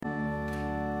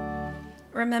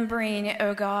Remembering,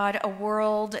 O God, a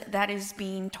world that is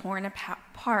being torn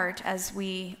apart as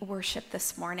we worship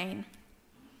this morning.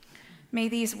 May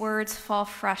these words fall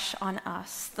fresh on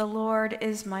us. The Lord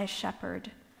is my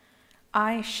shepherd.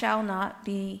 I shall not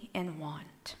be in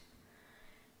want.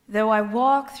 Though I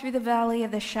walk through the valley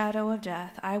of the shadow of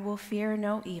death, I will fear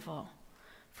no evil,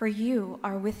 for you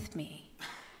are with me.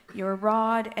 Your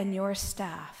rod and your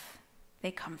staff,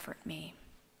 they comfort me.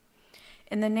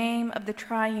 In the name of the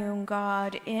triune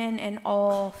God, in and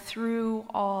all, through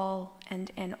all, and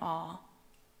in all.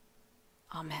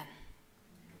 Amen.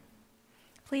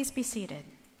 Please be seated.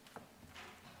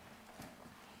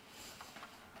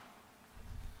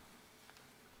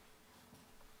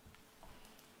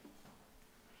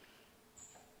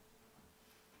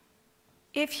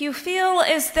 If you feel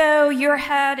as though your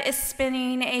head is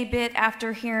spinning a bit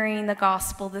after hearing the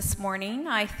gospel this morning,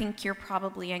 I think you're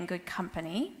probably in good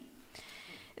company.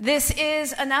 This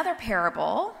is another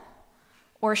parable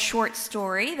or short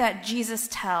story that Jesus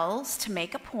tells to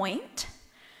make a point.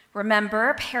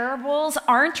 Remember, parables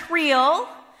aren't real.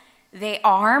 They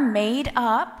are made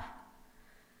up,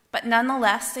 but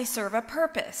nonetheless, they serve a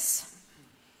purpose.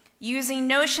 Using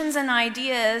notions and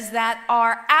ideas that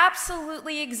are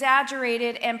absolutely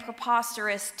exaggerated and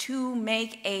preposterous to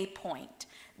make a point.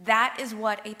 That is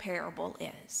what a parable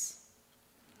is.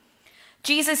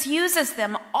 Jesus uses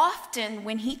them often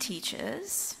when he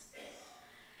teaches.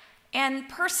 And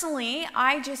personally,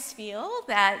 I just feel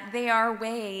that they are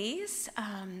ways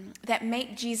that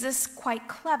make Jesus quite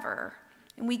clever.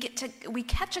 And we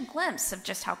catch a glimpse of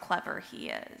just how clever he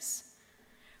is.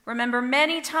 Remember,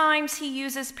 many times he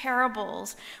uses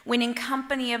parables when in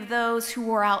company of those who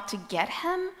were out to get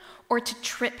him or to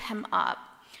trip him up,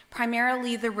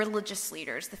 primarily the religious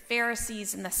leaders, the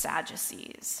Pharisees and the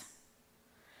Sadducees.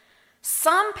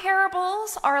 Some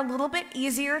parables are a little bit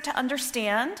easier to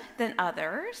understand than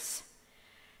others,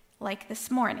 like this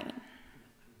morning.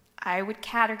 I would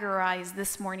categorize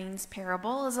this morning's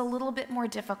parable as a little bit more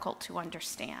difficult to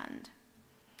understand.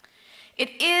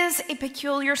 It is a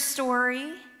peculiar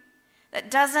story that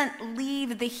doesn't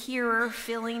leave the hearer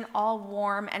feeling all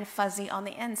warm and fuzzy on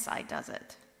the inside, does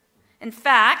it? In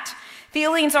fact,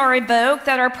 feelings are evoked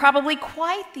that are probably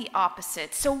quite the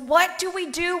opposite. So what do we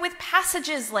do with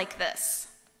passages like this?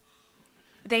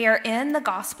 They are in the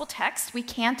gospel text. We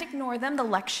can't ignore them. The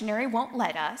lectionary won't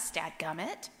let us,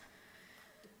 dadgummit.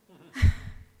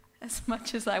 As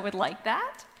much as I would like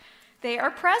that, they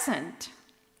are present.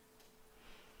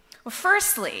 Well,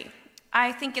 firstly,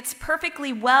 I think it's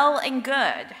perfectly well and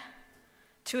good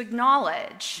to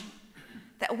acknowledge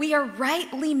that we are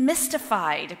rightly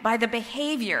mystified by the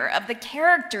behavior of the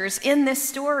characters in this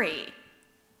story.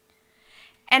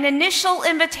 An initial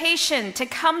invitation to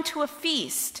come to a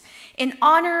feast in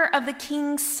honor of the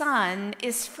king's son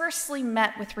is firstly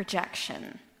met with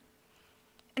rejection.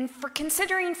 And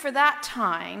considering for that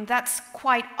time, that's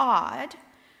quite odd,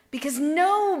 because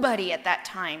nobody at that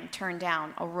time turned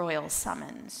down a royal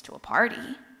summons to a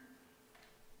party.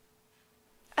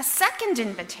 A second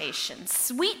invitation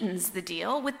sweetens the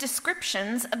deal with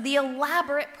descriptions of the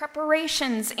elaborate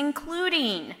preparations,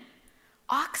 including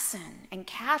oxen and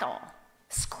cattle,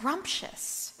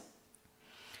 scrumptious.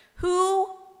 Who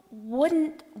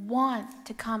wouldn't want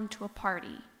to come to a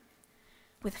party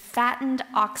with fattened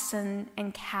oxen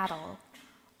and cattle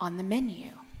on the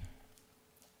menu?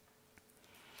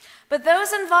 But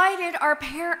those invited are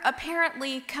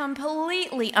apparently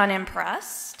completely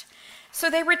unimpressed. So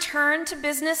they return to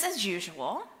business as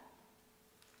usual.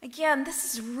 Again, this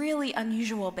is really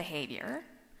unusual behavior,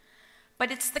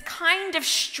 but it's the kind of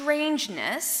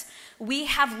strangeness we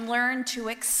have learned to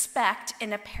expect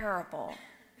in a parable.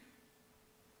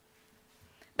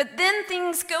 But then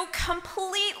things go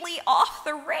completely off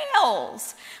the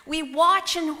rails. We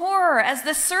watch in horror as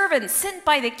the servants sent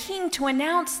by the king to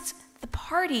announce the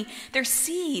party, they're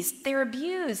seized, they're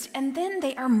abused, and then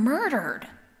they are murdered.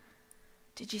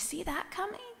 Did you see that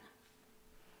coming?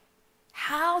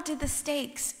 How did the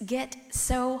stakes get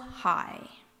so high?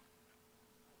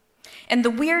 And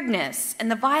the weirdness and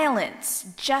the violence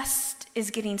just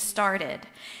is getting started.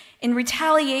 In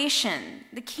retaliation,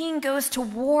 the king goes to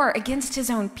war against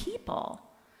his own people.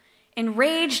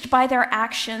 Enraged by their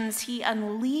actions, he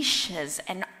unleashes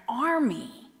an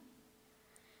army.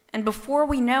 And before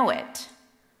we know it,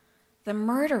 the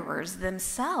murderers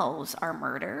themselves are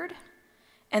murdered.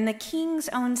 And the king's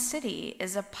own city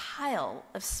is a pile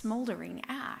of smoldering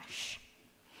ash.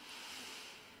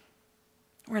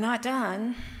 We're not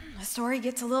done. The story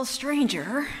gets a little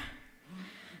stranger.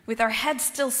 With our heads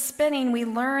still spinning, we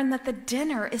learn that the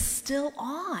dinner is still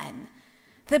on.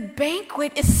 The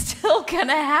banquet is still going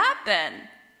to happen.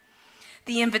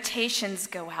 The invitations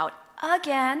go out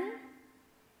again,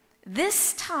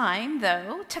 this time,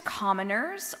 though, to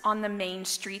commoners on the main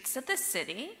streets of the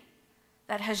city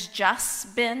that has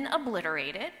just been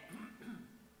obliterated.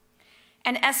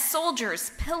 And as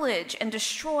soldiers pillage and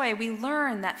destroy, we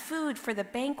learn that food for the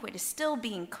banquet is still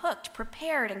being cooked,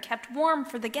 prepared, and kept warm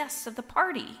for the guests of the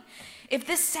party. If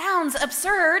this sounds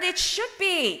absurd, it should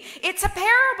be. It's a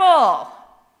parable.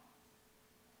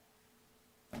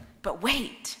 But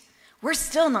wait, we're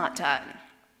still not done.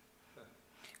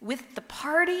 With the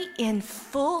party in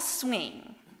full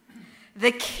swing,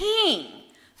 the king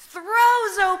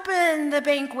throws open the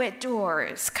banquet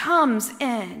doors, comes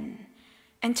in,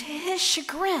 and to his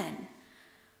chagrin,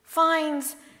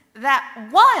 finds that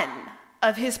one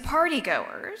of his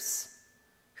partygoers,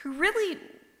 who really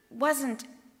wasn't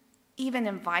even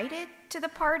invited to the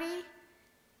party,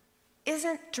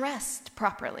 isn't dressed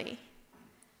properly.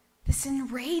 This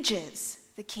enrages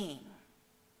the king.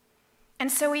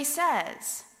 And so he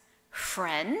says,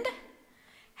 "Friend,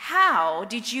 how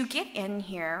did you get in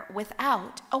here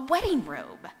without a wedding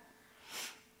robe?"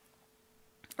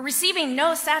 Receiving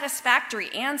no satisfactory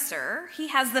answer, he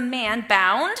has the man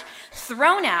bound,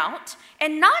 thrown out,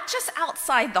 and not just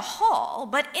outside the hall,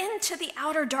 but into the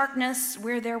outer darkness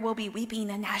where there will be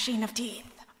weeping and gnashing of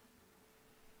teeth.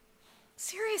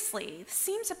 Seriously, this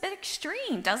seems a bit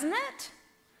extreme, doesn't it?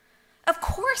 Of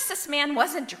course, this man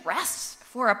wasn't dressed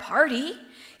for a party.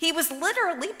 He was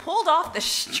literally pulled off the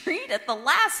street at the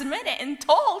last minute and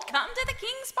told, "Come to the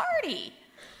king's party."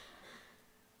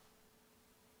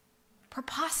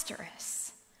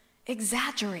 Preposterous,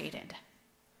 exaggerated.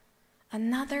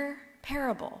 Another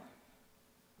parable.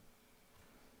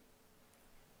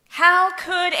 How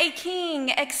could a king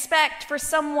expect for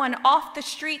someone off the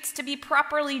streets to be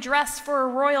properly dressed for a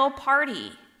royal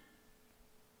party?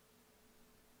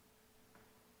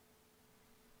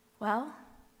 Well,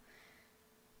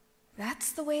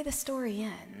 that's the way the story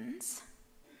ends.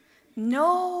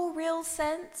 No real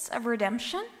sense of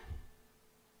redemption.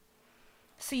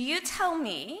 So you tell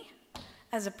me,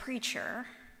 as a preacher,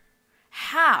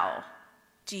 how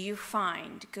do you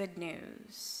find good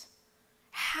news?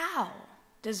 How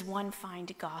does one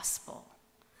find gospel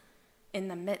in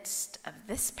the midst of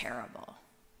this parable?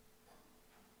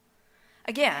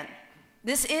 Again,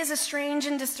 this is a strange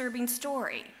and disturbing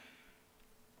story.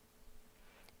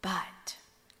 But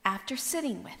after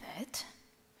sitting with it,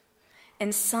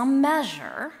 in some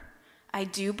measure, I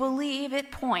do believe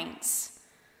it points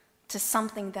to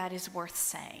something that is worth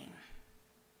saying.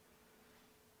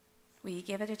 Will you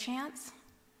give it a chance?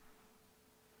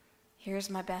 Here's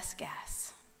my best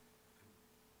guess.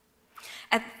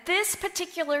 At this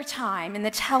particular time in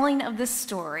the telling of this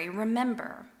story,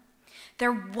 remember,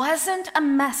 there wasn't a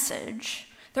message,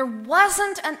 there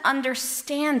wasn't an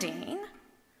understanding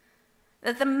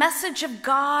that the message of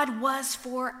God was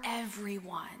for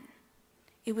everyone.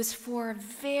 It was for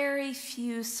very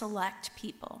few select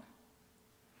people.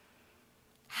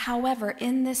 However,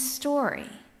 in this story,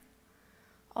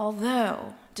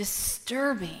 although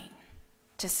disturbing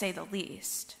to say the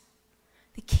least,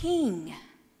 the king,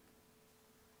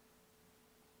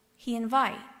 he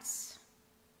invites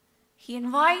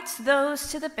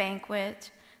those to the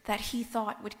banquet that he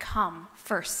thought would come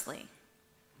firstly.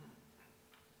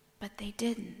 But they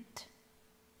didn't.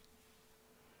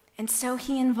 And so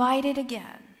he invited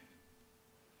again.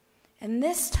 And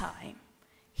this time,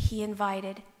 he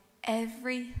invited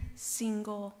every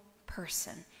single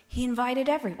person. He invited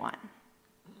everyone.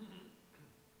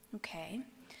 Okay,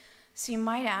 so you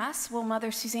might ask, well,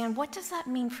 Mother Suzanne, what does that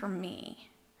mean for me?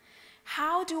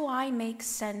 How do I make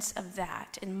sense of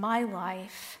that in my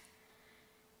life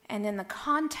and in the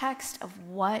context of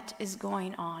what is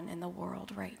going on in the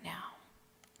world right now?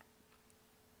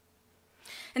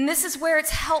 And this is where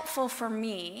it's helpful for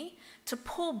me to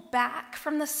pull back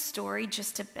from the story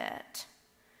just a bit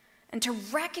and to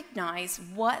recognize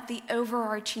what the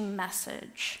overarching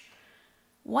message,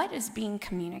 what is being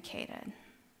communicated.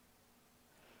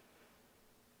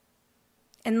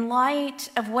 In light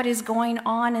of what is going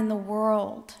on in the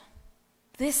world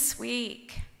this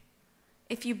week,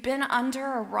 if you've been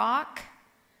under a rock,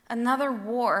 another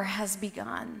war has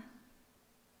begun.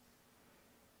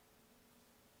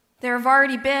 There have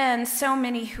already been so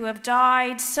many who have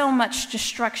died, so much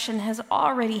destruction has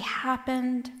already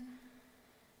happened.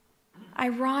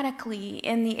 Ironically,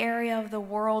 in the area of the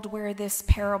world where this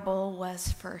parable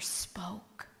was first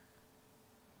spoke.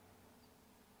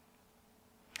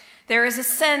 There is a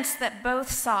sense that both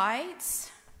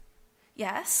sides,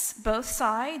 yes, both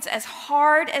sides, as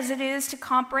hard as it is to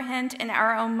comprehend in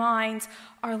our own minds,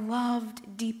 are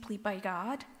loved deeply by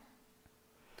God.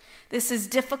 This is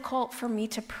difficult for me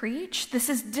to preach. This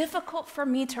is difficult for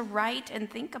me to write and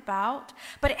think about,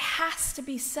 but it has to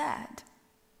be said.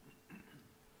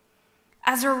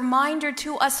 As a reminder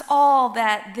to us all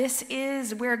that this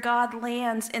is where God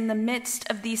lands in the midst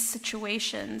of these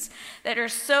situations that are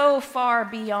so far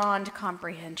beyond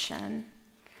comprehension.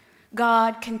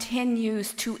 God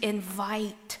continues to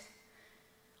invite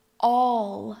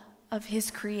all of his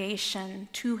creation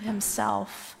to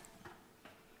himself,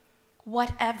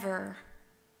 whatever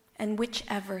and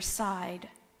whichever side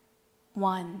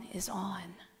one is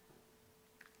on.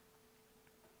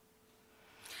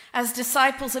 As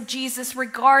disciples of Jesus,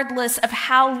 regardless of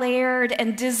how layered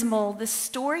and dismal this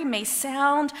story may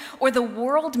sound or the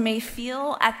world may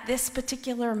feel at this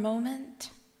particular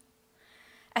moment,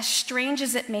 as strange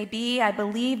as it may be, I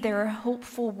believe there are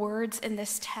hopeful words in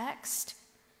this text.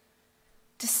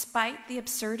 Despite the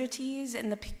absurdities and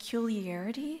the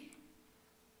peculiarity,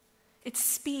 it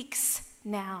speaks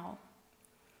now,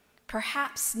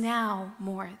 perhaps now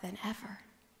more than ever.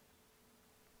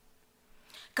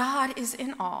 God is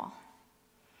in all,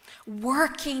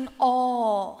 working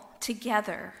all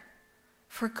together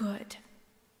for good.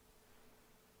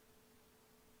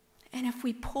 And if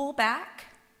we pull back,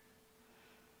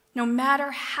 no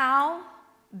matter how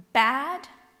bad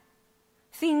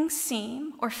things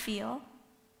seem or feel,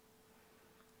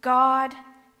 God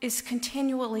is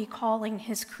continually calling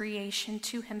his creation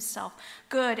to himself,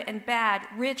 good and bad,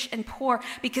 rich and poor,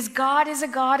 because God is a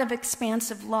God of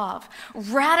expansive love,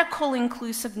 radical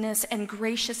inclusiveness, and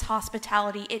gracious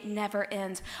hospitality. It never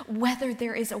ends, whether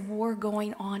there is a war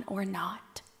going on or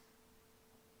not.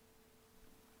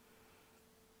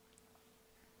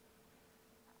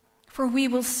 For we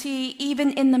will see,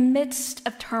 even in the midst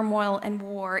of turmoil and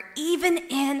war, even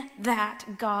in that,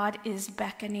 God is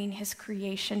beckoning his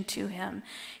creation to him.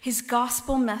 His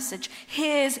gospel message,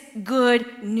 his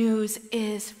good news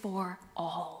is for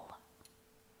all.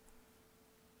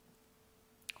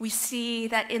 We see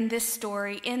that in this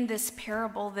story, in this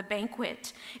parable, the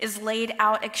banquet is laid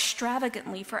out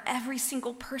extravagantly for every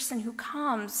single person who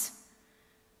comes.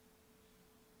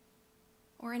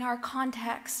 Or in our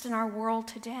context, in our world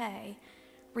today,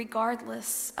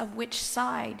 regardless of which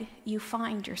side you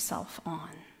find yourself on.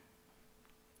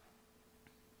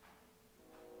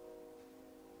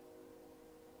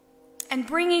 And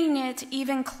bringing it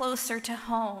even closer to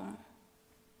home,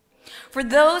 for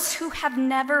those who have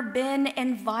never been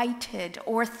invited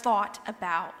or thought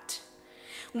about,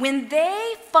 when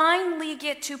they finally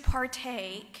get to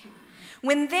partake,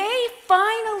 when they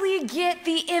finally get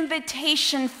the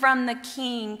invitation from the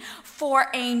King for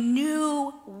a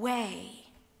new way,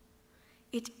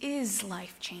 it is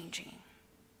life-changing.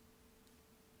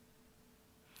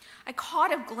 I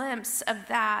caught a glimpse of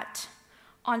that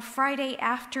on Friday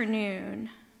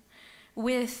afternoon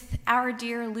with our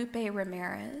dear Lupe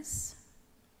Ramirez.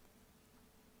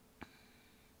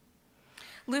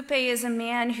 Lupe is a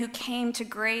man who came to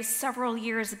Grace several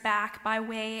years back by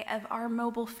way of our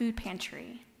mobile food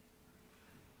pantry.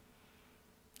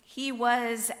 He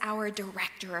was our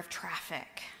director of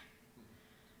traffic,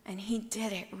 and he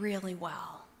did it really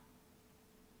well.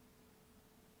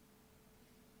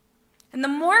 And the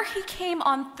more he came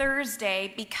on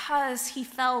Thursday, because he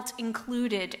felt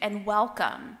included and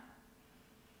welcome,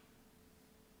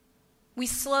 we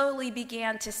slowly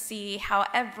began to see how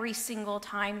every single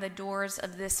time the doors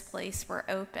of this place were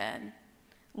open,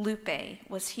 Lupe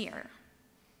was here.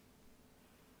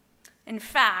 In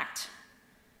fact,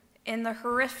 in the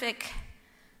horrific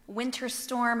winter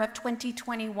storm of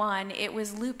 2021, it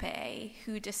was Lupe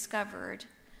who discovered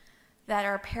that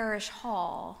our parish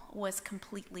hall was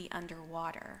completely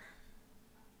underwater.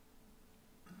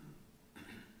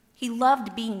 He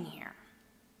loved being here.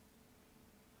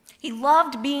 He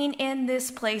loved being in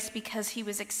this place because he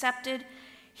was accepted,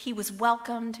 he was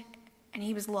welcomed, and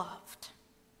he was loved.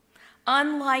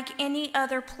 Unlike any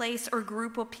other place or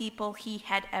group of people he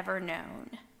had ever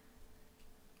known.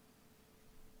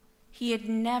 He had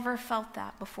never felt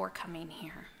that before coming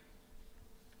here.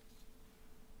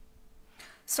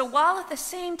 So while at the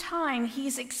same time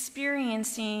he's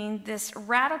experiencing this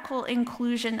radical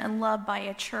inclusion and love by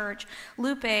a church,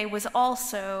 Lupe was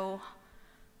also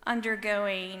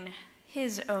undergoing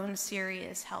his own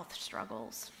serious health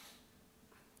struggles.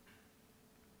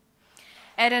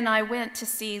 Ed and I went to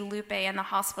see Lupe in the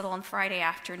hospital on Friday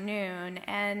afternoon,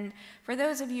 and for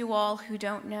those of you all who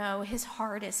don't know, his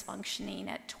heart is functioning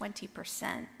at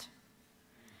 20%,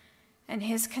 and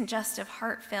his congestive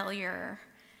heart failure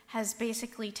has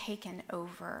basically taken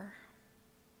over.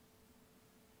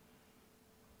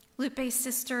 Lupe's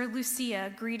sister,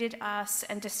 Lucia, greeted us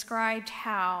and described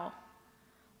how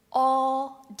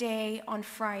all day on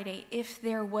Friday, if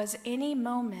there was any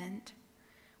moment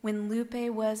when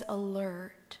Lupe was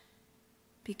alert,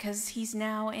 because he's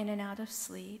now in and out of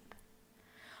sleep,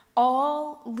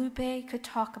 all Lupe could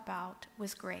talk about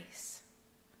was grace.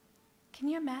 Can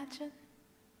you imagine?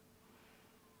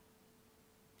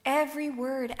 Every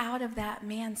word out of that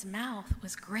man's mouth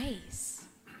was grace,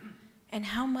 and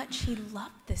how much he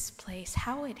loved this place,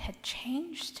 how it had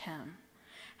changed him,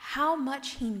 how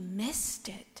much he missed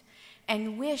it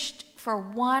and wished for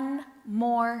one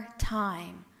more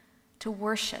time to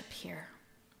worship here.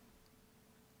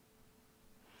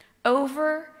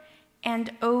 Over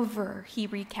and over he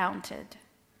recounted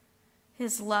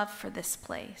his love for this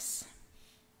place,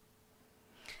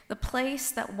 the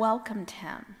place that welcomed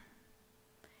him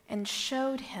and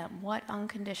showed him what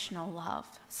unconditional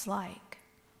love is like.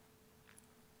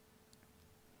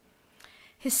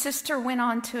 His sister went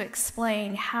on to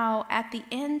explain how at the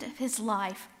end of his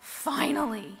life,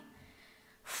 finally,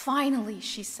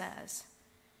 she says,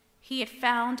 he had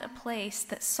found a place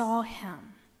that saw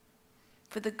him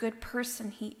for the good person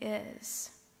he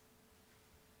is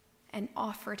and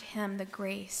offered him the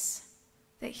grace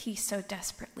that he so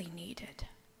desperately needed.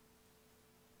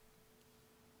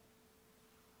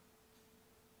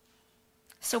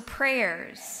 So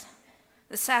prayers,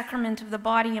 the sacrament of the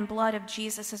body and blood of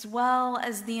Jesus, as well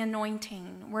as the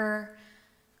anointing, were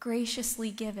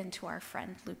graciously given to our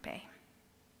friend Lupe.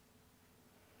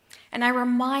 And I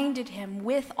reminded him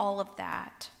with all of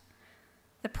that,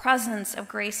 the presence of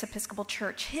Grace Episcopal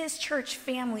Church. His church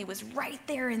family was right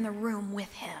there in the room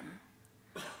with him.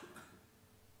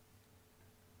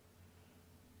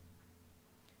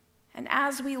 And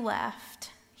as we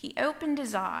left, he opened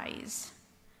his eyes,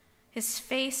 his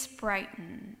face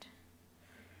brightened,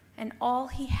 and all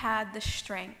he had the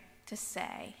strength to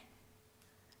say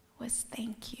was,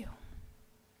 "Thank you."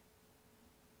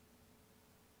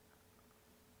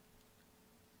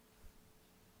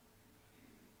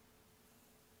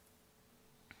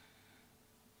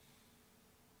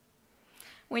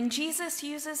 When Jesus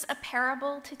uses a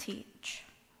parable to teach,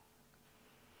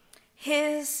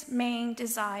 his main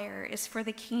desire is for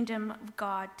the kingdom of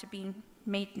God to be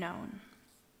made known.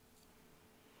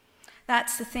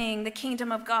 That's the thing, the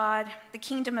kingdom of God, the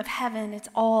kingdom of heaven, it's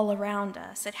all around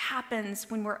us. It happens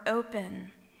when we're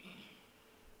open,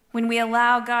 when we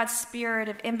allow God's spirit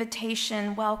of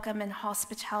invitation, welcome, and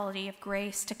hospitality of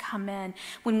grace to come in,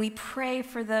 when we pray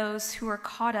for those who are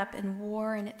caught up in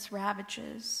war and its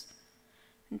ravages,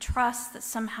 and trust that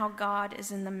somehow God is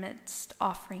in the midst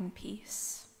offering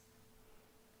peace,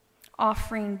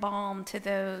 offering balm to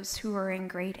those who are in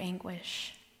great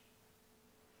anguish.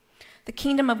 The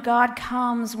kingdom of God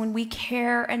comes when we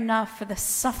care enough for the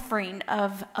suffering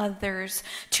of others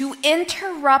to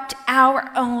interrupt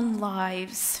our own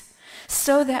lives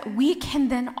so that we can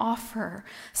then offer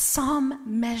some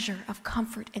measure of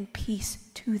comfort and peace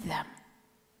to them.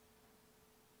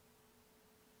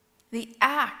 The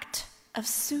act of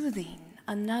soothing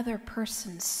another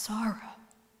person's sorrow,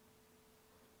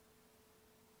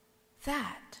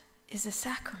 that is a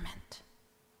sacrament.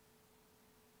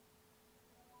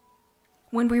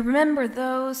 When we remember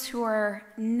those who are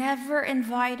never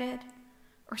invited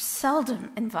or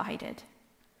seldom invited,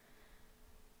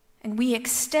 and we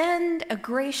extend a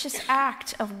gracious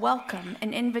act of welcome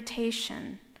and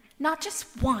invitation, not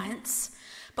just once,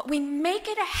 but we make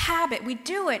it a habit. We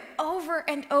do it over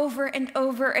and over and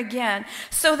over again,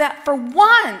 so that for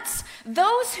once,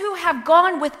 those who have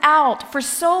gone without for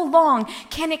so long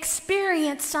can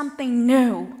experience something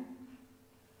new.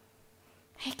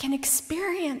 They can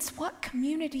experience what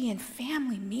community and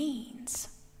family means.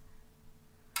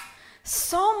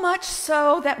 So much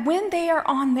so that when they are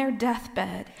on their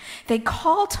deathbed, they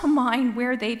call to mind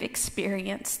where they've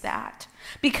experienced that.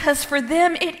 Because for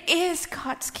them, it is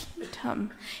God's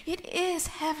kingdom. It is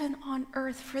heaven on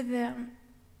earth for them.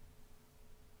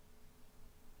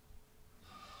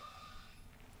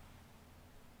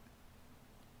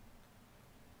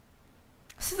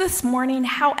 So this morning,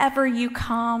 however you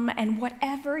come and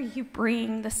whatever you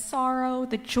bring, the sorrow,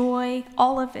 the joy,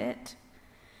 all of it,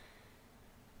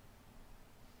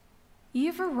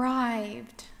 you've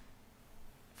arrived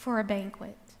for a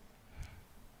banquet.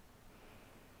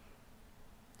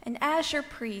 And as your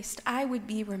priest, I would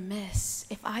be remiss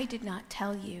if I did not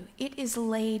tell you it is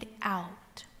laid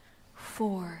out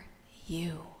for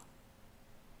you.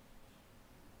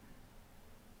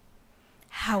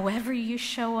 However you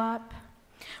show up,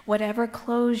 whatever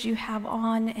clothes you have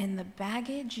on and the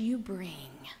baggage you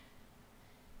bring,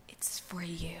 it's for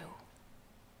you.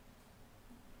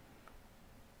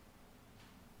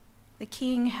 The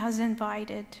King has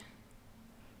invited.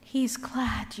 He's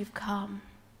glad you've come.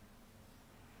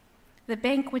 The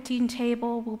banqueting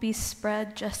table will be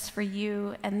spread just for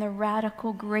you, and the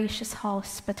radical, gracious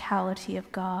hospitality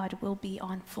of God will be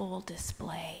on full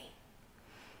display.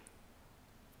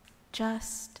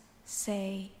 Just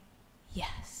say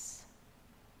yes.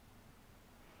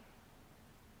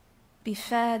 Be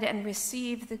fed and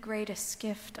receive the greatest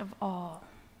gift of all.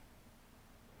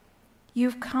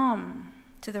 You've come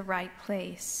to the right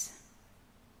place.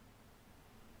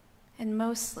 And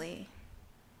mostly,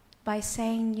 by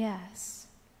saying yes,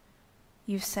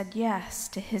 you've said yes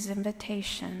to his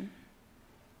invitation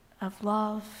of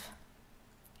love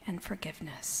and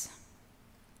forgiveness.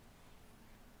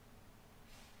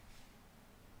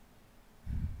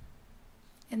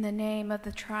 In the name of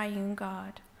the triune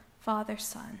God, Father,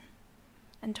 Son,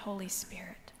 and Holy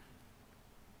Spirit.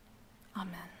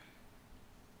 Amen.